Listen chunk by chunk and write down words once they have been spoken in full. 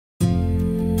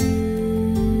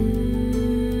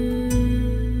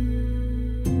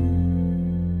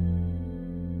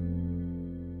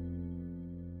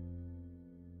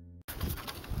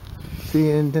See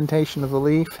the indentation of the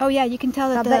leaf? Oh yeah, you can tell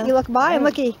that. I bet you look by and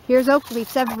looky, here's oak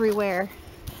leaves everywhere.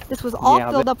 This was all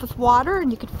filled up with water,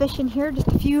 and you could fish in here. Just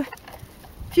a few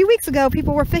weeks ago,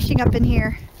 people were fishing up in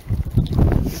here.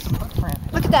 It's a footprint.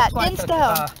 Look at that, Like in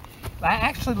stone. that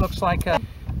actually looks like a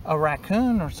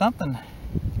raccoon or something.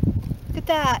 Look at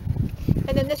that.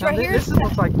 And then this Now, right here this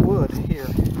looks like wood here.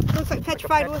 looks like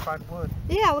petrified wood. Wood.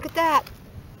 Yeah, look at that.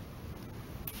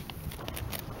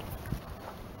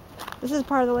 This is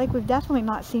part of the lake we've definitely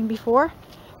not seen before.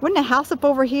 Wouldn't a house up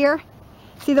over here?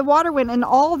 See, the water went in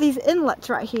all these inlets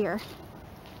right here.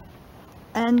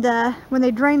 And when they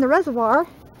drained the reservoir,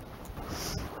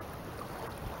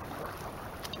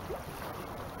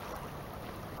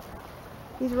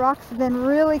 these rocks have been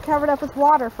really covered up with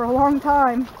water for a long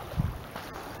time.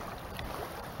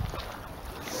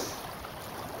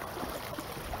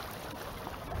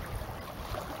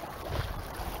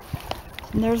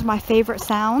 And there's my favorite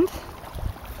sound.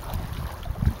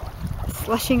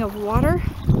 Slushing of water.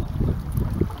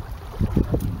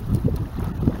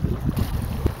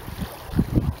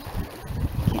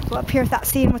 Can't go up here without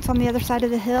seeing what's on the other side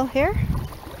of the hill here.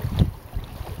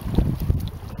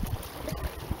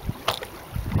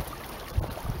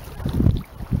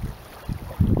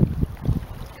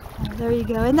 Oh, there you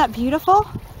go. Isn't that beautiful?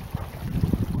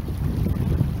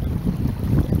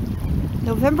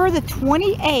 November the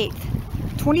 28th,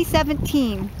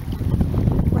 2017.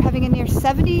 We're having a near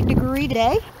 70-degree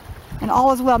day, and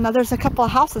all is well. Now there's a couple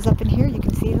of houses up in here, you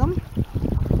can see them.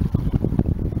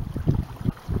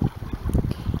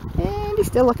 And he's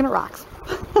still looking at rocks.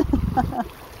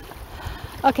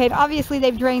 Okay, and obviously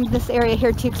they've drained this area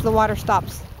here too, because the water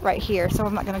stops right here, so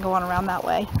I'm not going to go on around that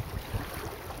way.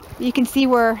 You can see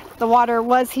where the water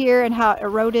was here and how it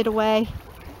eroded away.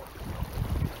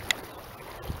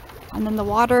 And then the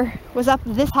water was up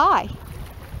this high.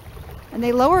 And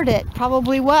they lowered it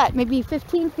probably, what, maybe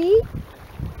 15 feet?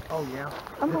 Oh yeah.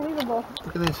 Unbelievable.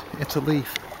 Look at this. It's a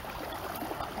leaf.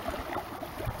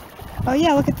 Oh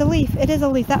yeah, look at the leaf. It is a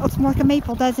leaf. That looks more like a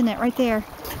maple, doesn't it? Right there.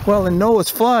 Well, in Noah's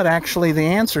flood, actually, the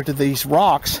answer to these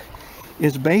rocks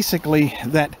is basically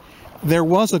that there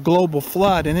was a global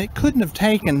flood, and it couldn't have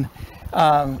taken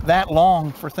that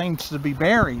long for things to be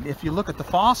buried. If you look at the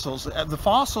fossils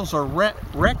are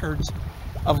records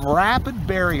of rapid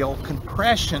burial,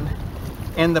 compression,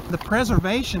 and the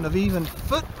preservation of even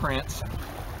footprints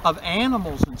of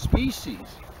animals and species.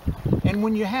 And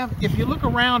when you have, if you look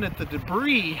around at the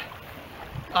debris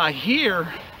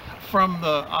here from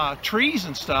the trees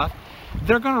and stuff,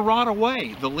 they're going to rot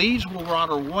away. The leaves will rot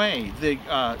away. The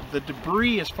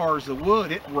debris, as far as the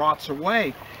wood, it rots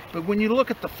away. But when you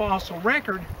look at the fossil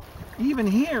record, even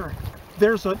here,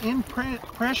 there's an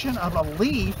impression of a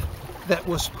leaf that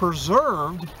was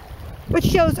preserved, which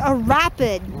shows a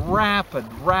rapid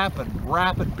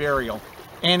burial.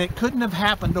 And it couldn't have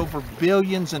happened over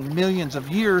billions and millions of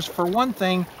years. For one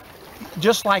thing,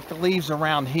 just like the leaves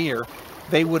around here,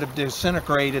 they would have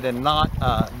disintegrated and not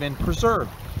been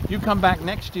preserved. You come back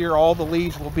next year, all the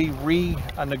leaves will be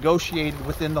renegotiated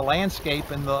within the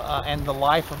landscape and the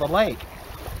life of the lake.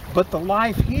 But the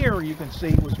life here, you can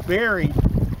see, was buried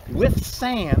with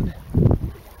sand,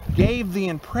 gave the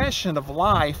impression of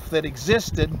life that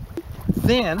existed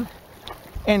then.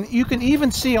 And you can even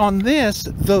see on this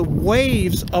the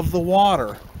waves of the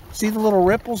water. See the little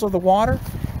ripples of the water?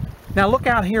 Now look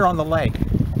out here on the lake.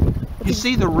 You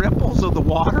see the ripples of the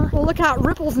water? Well, look how it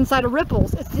ripples inside of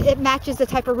ripples. It matches the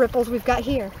type of ripples we've got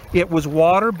here. It was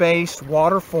water-based,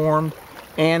 water-formed,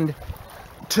 and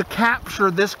to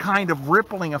capture this kind of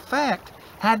rippling effect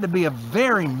had to be a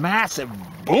very massive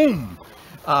boom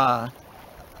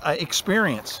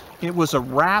experience. It was a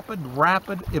rapid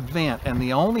event, and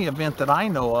the only event that I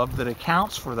know of that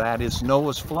accounts for that is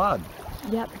Noah's flood.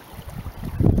 Yep.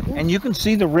 And you can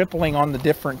see the rippling on the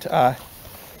different land.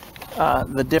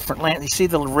 You see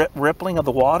the rippling of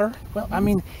the water? Well, I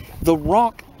mean, the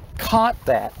rock caught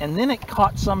that, and then it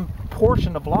caught some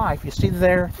portion of life. You see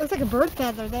there? Looks like a bird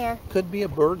feather there. Could be a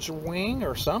bird's wing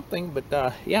or something,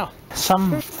 but yeah,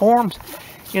 some forms.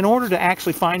 In order to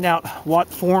actually find out what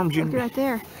forms you... Look right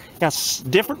there. Yes,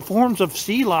 different forms of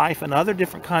sea life and other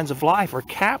different kinds of life are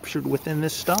captured within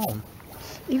this stone.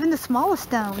 Even the smallest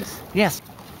stones. Yes.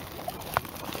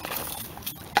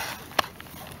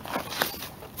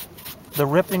 The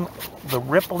rippling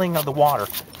of the water.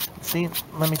 See,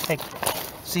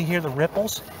 see here the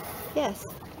ripples? Yes.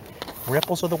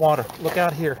 Ripples of the water. Look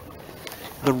out here.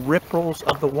 The ripples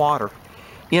of the water.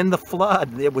 In the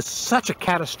flood, it was such a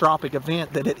catastrophic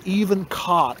event that it even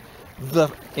caught the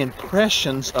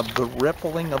impressions of the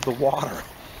rippling of the water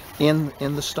in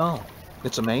the stone.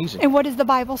 It's amazing. And what does the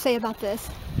Bible say about this?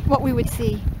 What we would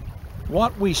see?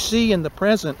 what we see in the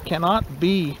present cannot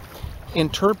be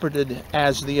interpreted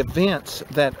as the events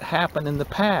that happened in the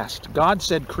past. God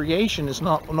said creation is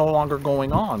no longer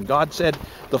going on. God said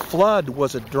the flood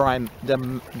was a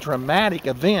dramatic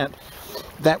event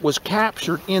that was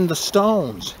captured in the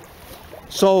stones.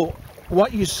 So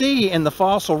what you see in the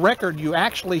fossil record, you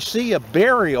actually see a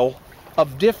burial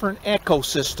of different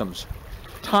ecosystems.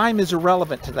 Time is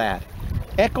irrelevant to that.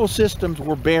 Ecosystems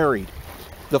were buried.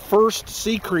 The first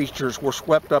sea creatures were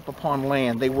swept up upon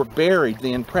land. They were buried,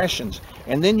 the impressions.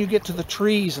 And then you get to the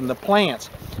trees and the plants.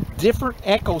 Different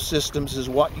ecosystems is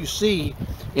what you see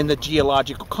in the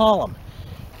geological column.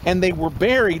 And they were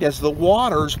buried as the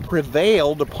waters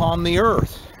prevailed upon the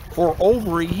earth for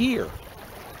over a year.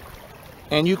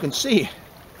 And you can see,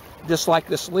 just like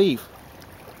this leaf,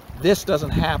 this doesn't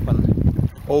happen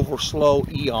over slow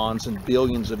eons and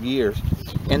billions of years.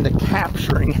 And the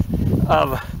capturing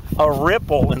of a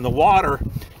ripple in the water,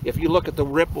 if you look at the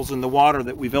ripples in the water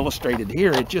that we've illustrated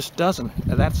here, it just doesn't.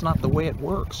 That's not the way it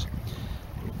works.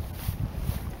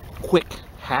 Quick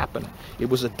happen. It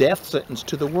was a death sentence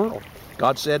to the world.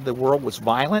 God said the world was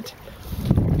violent,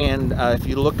 and if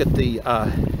you look at the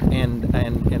and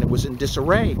it was in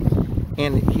disarray,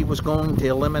 and he was going to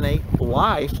eliminate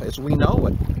life as we know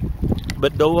it.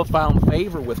 But Noah found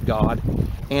favor with God,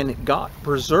 and God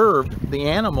preserved the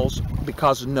animals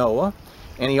because of Noah.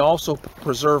 And he also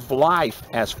preserved life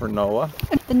as for Noah.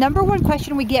 The number one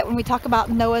question we get when we talk about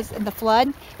Noah's and the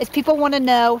flood is people want to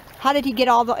know, how did he get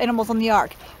all the animals on the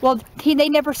ark? Well, they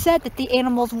never said that the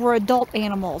animals were adult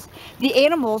animals. The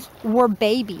animals were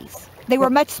babies. They were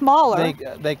much smaller. They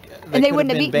could have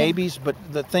been babies, but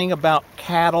the thing about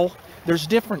cattle, there's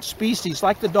different species,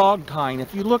 like the dog kind.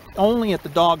 If you look only at the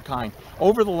dog kind,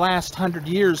 over the last 100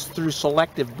 years through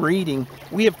selective breeding,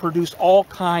 we have produced all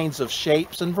kinds of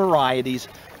shapes and varieties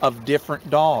of different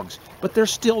dogs. But they're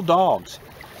still dogs.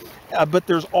 But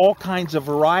there's all kinds of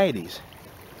varieties.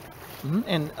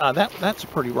 And that's a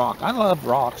pretty rock. I love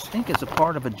rocks. I think it's a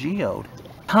part of a geode.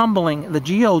 Tumbling, the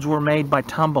geodes were made by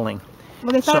tumbling.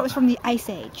 Well, they thought it was from the Ice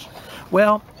Age.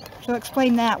 Well, so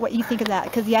explain that, what you think of that,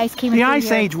 because the ice came in. The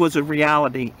Ice Age was a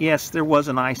reality. Yes, there was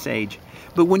an Ice Age.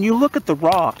 But when you look at the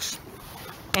rocks,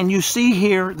 and you see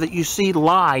here that you see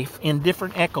life in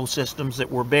different ecosystems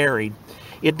that were buried,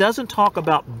 it doesn't talk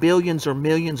about billions or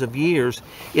millions of years.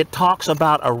 It talks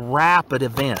about a rapid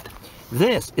event.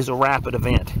 This is a rapid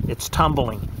event. It's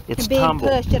tumbling. It's being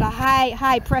pushed at a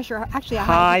high pressure, actually a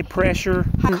high pressure,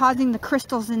 causing the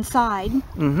crystals inside,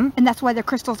 and that's why the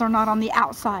crystals are not on the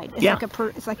outside.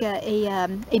 It's like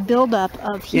a buildup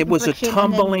of heat. It was a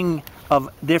tumbling of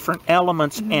different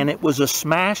elements, and it was a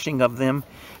smashing of them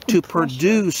to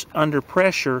produce under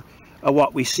pressure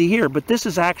what we see here. But this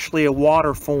is actually a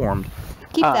water formed.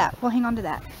 Keep that. We'll hang on to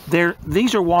that.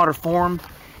 These are water formed.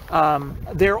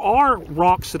 There are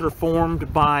rocks that are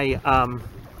formed by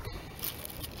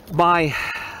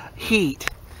heat,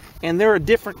 and they're a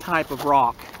different type of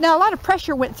rock. Now, a lot of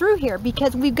pressure went through here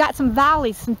because we've got some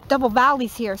valleys, some double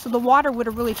valleys here, so the water would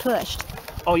have really pushed.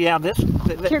 Oh yeah,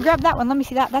 Here, grab that one. Let me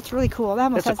see that. That's really cool. That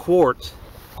almost has a quartz.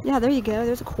 Yeah, there you go.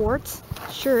 There's a quartz.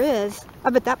 Sure is. I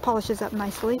bet that polishes up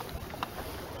nicely.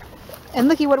 And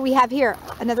looky, what do we have here?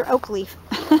 Another oak leaf.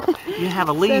 You have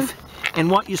a leaf. And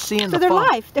what you see in the fall.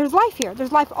 There's life here.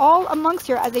 There's life all amongst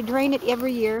here as they drain it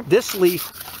every year. This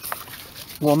leaf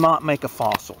will not make a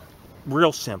fossil.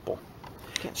 Real simple.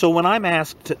 Okay. So when I'm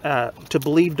asked to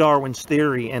believe Darwin's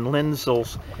theory and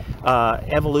Lindsell's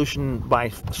evolution by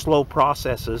slow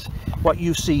processes, what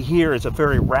you see here is a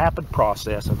very rapid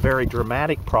process, a very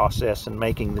dramatic process in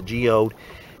making the geode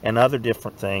and other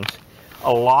different things.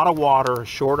 A lot of water, a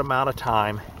short amount of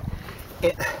time.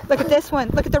 Look at this one.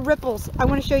 Look at the ripples. I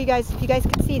want to show you guys, if you guys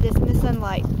can see this in the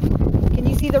sunlight. Can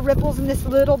you see the ripples in this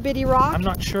little bitty rock? I'm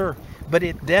not sure, but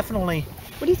it definitely...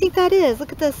 What do you think that is?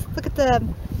 Look at this. Look at the...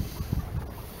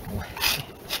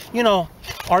 You know,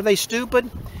 are they stupid?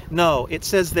 No, it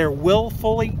says they're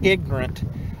willfully ignorant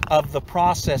of the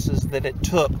processes that it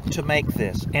took to make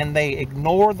this. And they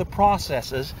ignore the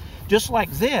processes. Just like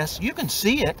this, you can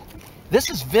see it. This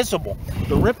is visible.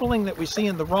 The rippling that we see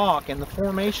in the rock and the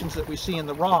formations that we see in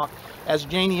the rock, as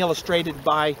Janie illustrated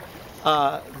by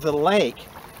the lake,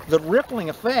 the rippling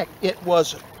effect, it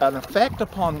was an effect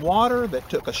upon water that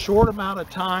took a short amount of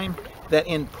time that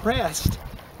impressed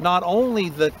not only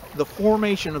the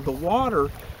formation of the water,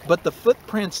 but the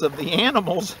footprints of the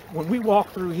animals. When we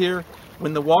walk through here,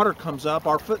 when the water comes up,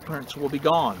 our footprints will be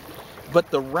gone.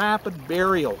 But the rapid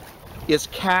burial is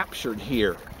captured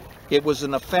here. It was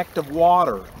an effect of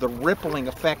water, the rippling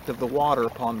effect of the water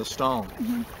upon the stone.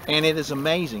 And it is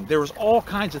amazing. There was all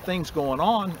kinds of things going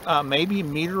on. Maybe a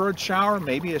meteoroid shower,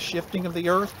 maybe a shifting of the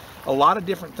earth, a lot of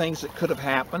different things that could have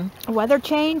happened. A weather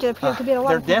change? It could be a lot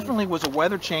There of things. definitely was a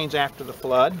weather change after the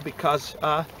flood because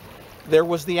there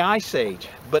was the ice age,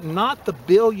 but not the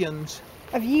billions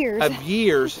Of years. of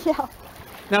years. Yeah.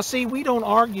 Now see, we don't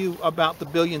argue about the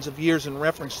billions of years in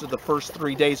reference to the first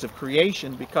 3 days of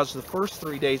creation, because the first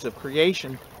 3 days of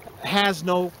creation has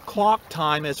no clock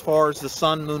time as far as the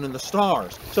sun, moon, and the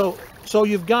stars. So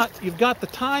you've got the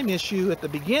time issue at the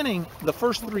beginning, the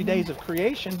first 3 days of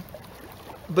creation,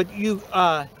 but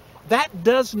that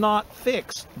does not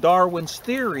fix Darwin's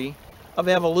theory of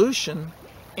evolution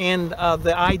and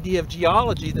the idea of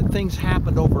geology, that things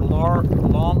happened over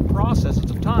long processes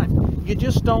of time. You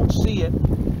just don't see it.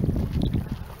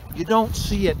 You don't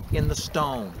see it in the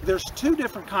stone. There's two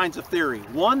different kinds of theory.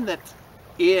 One that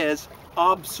is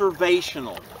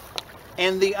observational,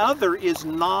 and the other is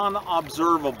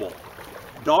non-observable.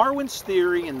 Darwin's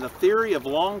theory and the theory of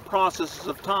long processes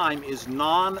of time is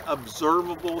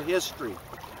non-observable history.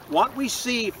 What we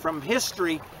see from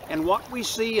history and what we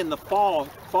see in the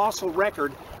fossil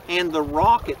record and the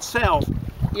rock itself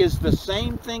is the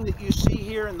same thing that you see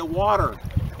here in the water.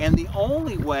 And the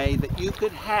only way that you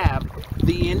could have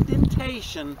the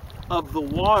indentation of the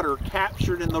water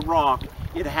captured in the rock,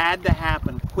 it had to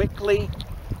happen quickly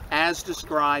as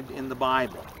described in the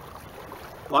Bible.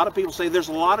 A lot of people say there's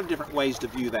a lot of different ways to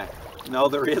view that. No,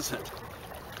 there isn't.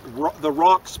 The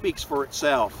rock speaks for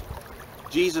itself.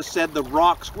 Jesus said the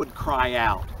rocks would cry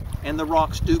out, and the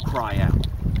rocks do cry out.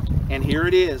 And here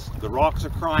it is, the rocks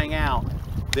are crying out.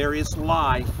 There is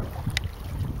life.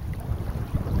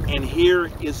 And here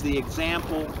is the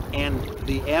example and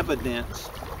the evidence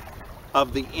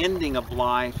of the ending of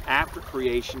life after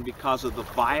creation because of the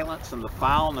violence and the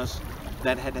foulness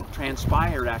that had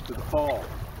transpired after the fall.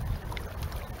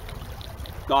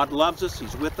 God loves us,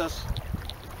 He's with us,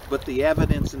 but the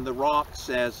evidence in the rock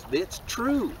says it's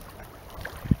true.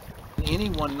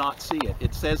 Anyone not see it?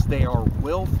 It says they are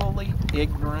willfully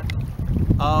ignorant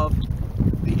of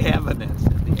the evidence,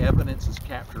 and the evidence is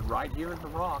captured right here in the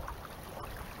rock.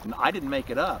 And I didn't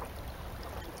make it up.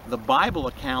 The Bible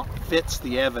account fits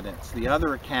the evidence. The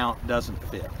other account doesn't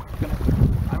fit.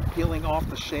 I'm peeling off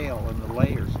the shale and the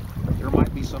layers. There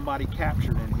might be somebody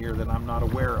captured in here that I'm not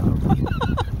aware of.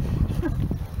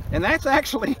 And that's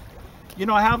actually, you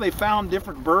know how they found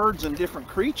different birds and different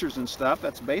creatures and stuff?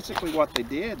 That's basically what they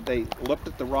did. They looked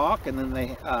at the rock, and then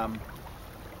they,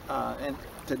 and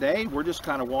today we're just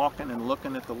kind of walking and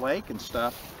looking at the lake and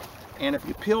stuff. And if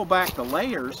you peel back the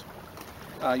layers,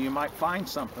 you might find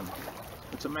something.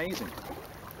 It's amazing.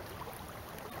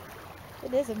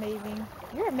 It is amazing.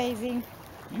 You're amazing.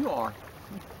 You are.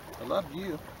 I love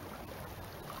you.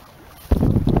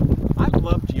 I've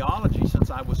loved geology since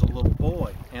I was a little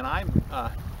boy, and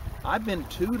I've been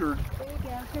tutored. There you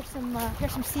go.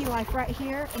 Here's some sea life right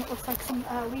here, and it looks like some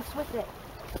leaves with it.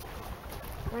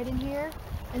 Right in here,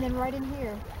 and then right in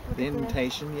here. The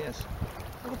indentation, yes.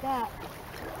 Look at that.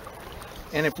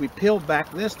 And if we peeled back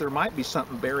this, there might be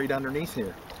something buried underneath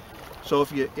here. So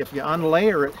if you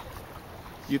unlayer it,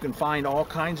 you can find all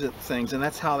kinds of things, and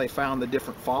that's how they found the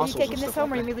different fossils. Are you taking and this stuff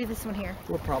home, or like you leave this one here?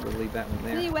 We'll probably leave that one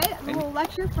there. Anyway, a little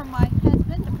lecture from my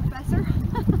husband, the professor.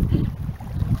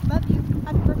 Love you.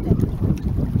 Happy birthday.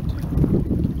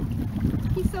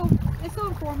 It's so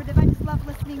informative. I just love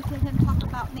listening to him talk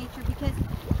about nature because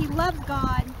he loves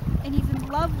God and he's in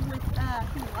love with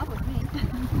me.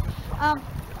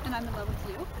 And I'm in love with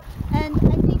you. And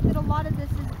I think that a lot of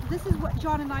this is what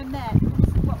John and I met. This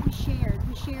is what we shared.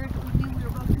 We knew we were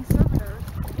both conservators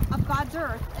of God's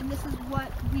earth, and this is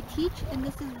what we teach, and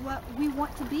this is what we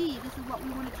want to be. This is what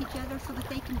we want to teach others so that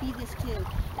they can be this too.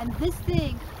 And this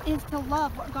thing is to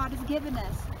love what God has given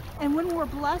us. And when we're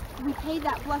blessed, we pay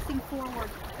that blessing forward.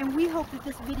 And we hope that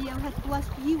this video has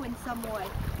blessed you in some way.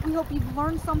 We hope you've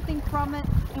learned something from it,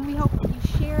 and we hope that you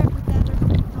share it with others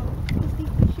so this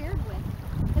needs to be shared with.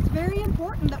 It's very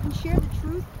important that we share the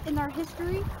truth in our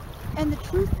history and the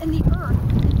truth in the earth.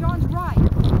 And John's right.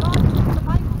 God is in the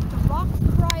Bible. The rocks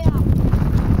cry out.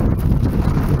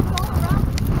 It's all around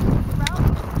us. It's around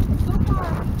us. And so far,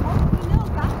 all that we know,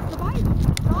 that is the Bible.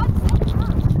 God said it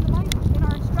first in the Bible, in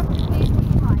our instructed manual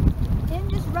of life. In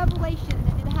this revelation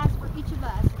that it has for each of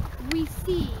us, we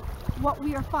see what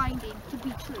we are finding to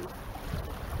be true.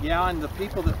 Yeah, and the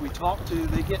people that we talk to,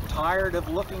 they get tired of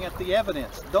looking at the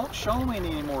evidence. Don't show me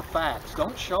any more facts.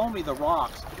 Don't show me the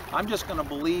rocks. I'm just going to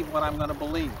believe what I'm going to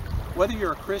believe. Whether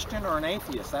you're a Christian or an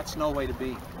atheist, that's no way to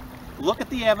be. Look at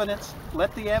the evidence.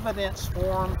 Let the evidence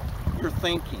form your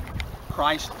thinking.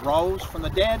 Christ rose from the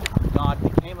dead. God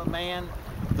became a man.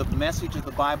 The message of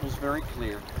the Bible is very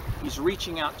clear. He's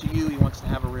reaching out to you. He wants to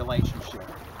have a relationship.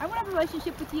 I want to have a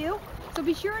relationship with you. So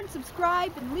be sure and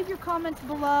subscribe and leave your comments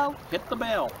below. Hit the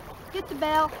bell. Hit the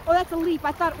bell. Oh, that's a leaf.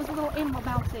 I thought it was a little animal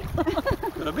bouncing.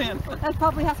 Could have been. That's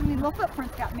probably how some of these little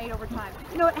footprints got made over time.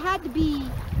 You know, it had to be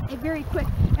a very quick.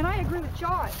 And I agree with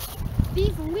John.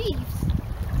 These leaves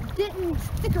didn't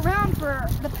stick around for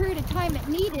the period of time it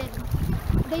needed.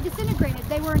 They disintegrated.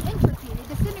 They were an entropy.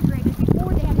 They disintegrated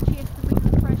before they had a chance to leave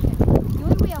an impression. The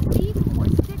only way a leaf or a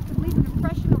stick could leave an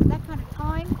impression over that kind of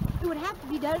time, it would have to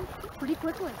be done pretty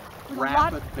quickly. With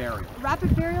Rapid burial.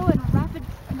 Rapid burial and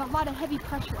a lot of heavy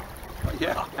pressure.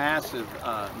 Yeah,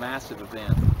 massive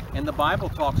event. And the Bible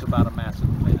talks about a massive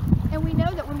event. And we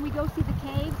know that when we go see the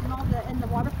caves and all the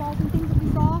waterfalls and things that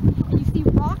we saw, and you see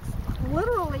rocks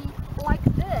literally like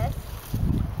this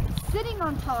sitting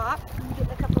on top. Let me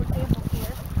get a couple of examples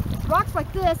here. Rocks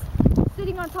like this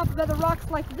sitting on top of other rocks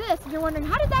like this, and you're wondering,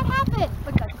 how did that happen?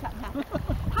 Look at that, just happened.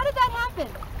 How did that happen?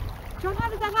 John, how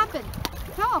did that happen?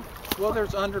 Tell them. Well,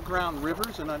 there's underground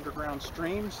rivers and underground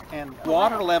streams, and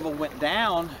water level went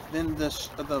down. Then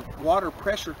the water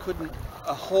pressure couldn't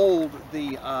hold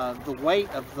the weight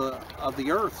of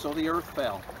the earth, so the earth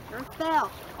fell. The earth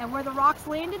fell, and where the rocks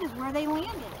landed is where they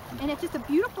landed, and it's just a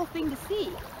beautiful thing to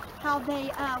see how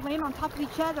they land on top of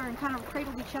each other and kind of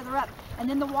cradled each other up. And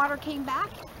then the water came back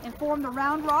and formed the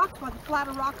round rocks, while the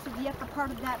flatter rocks of the upper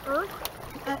part of that earth,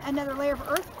 another layer of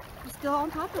earth, was still on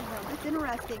top of them. It's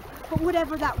interesting. But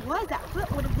whatever that was, that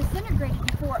foot would have disintegrated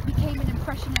before it became an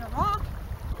impression in a rock.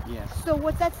 Yes. So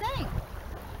what's that saying?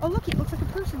 Oh look, it looks like a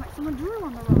person, like someone drew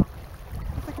on the rock.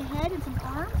 Looks like a head and some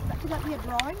arms. Could that be a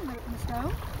drawing in the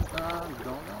stone? Don't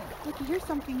know. Look, here's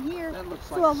something here. That looks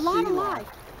so like a lot of life. life.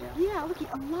 Yeah, look,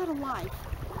 a lot of life.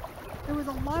 There was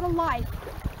a lot of life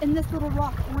in this little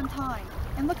rock at one time.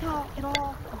 And look how it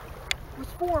all was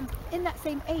formed in that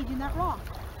same age, in that rock.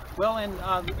 Well, and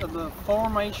the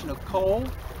formation of coal,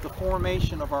 the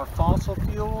formation of our fossil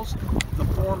fuels, the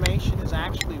formation is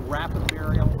actually rapid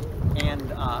burial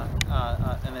and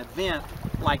an event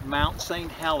like Mount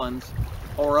St. Helens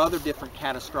or other different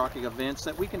catastrophic events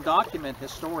that we can document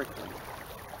historically.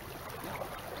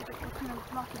 What kind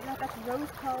of rock is that? That's rose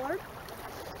colored.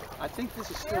 I think this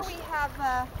is Here still... we have,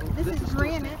 this is still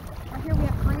granite. Right here we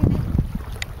have granite.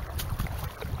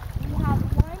 We have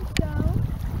limestone.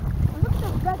 And look at the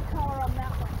red color on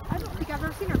that one. I don't think I've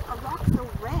ever seen a rock so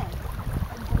red,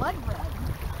 and blood red.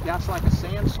 Yeah, it's like a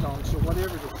sandstone, so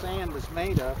whatever the sand is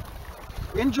made of.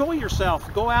 Enjoy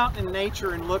yourself. Go out in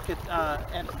nature and look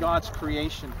at God's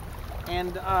creation.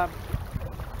 And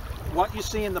what you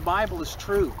see in the Bible is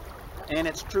true. And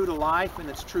it's true to life, and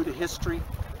it's true to history.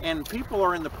 And people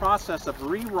are in the process of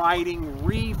rewriting,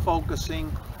 refocusing,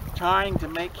 trying to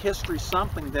make history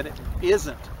something that it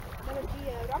isn't. Another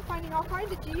geode. I'm finding all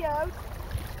kinds of geodes.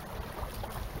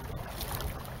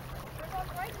 There's all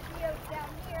kinds of geodes down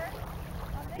here.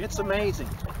 It's amazing.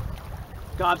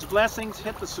 God's blessings.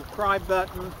 Hit the subscribe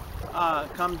button.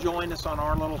 Come join us on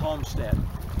our little homestead.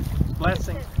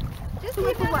 Blessings. Just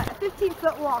look at what, a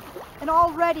 15-foot walk, and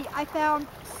already I found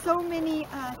so many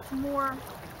some more.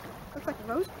 Looks like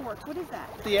rose quartz. What is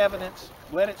that? The evidence.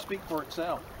 Let it speak for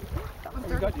itself. That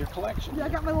was You got your collection. Yeah, I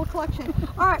got my little collection.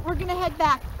 All right, we're gonna head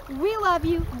back. We love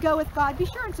you. Go with God. Be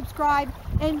sure and subscribe,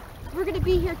 and we're gonna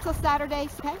be here till Saturday.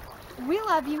 Okay? We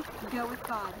love you. Go with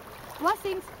God.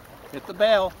 Blessings. Hit the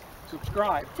bell.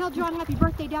 Subscribe. Tell John happy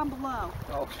birthday down below.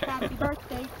 Okay. Happy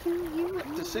birthday to you.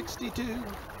 To 62.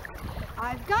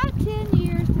 I've got 10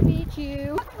 years to meet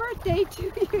you. Happy birthday to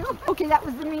you. Okay, that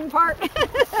was the mean part.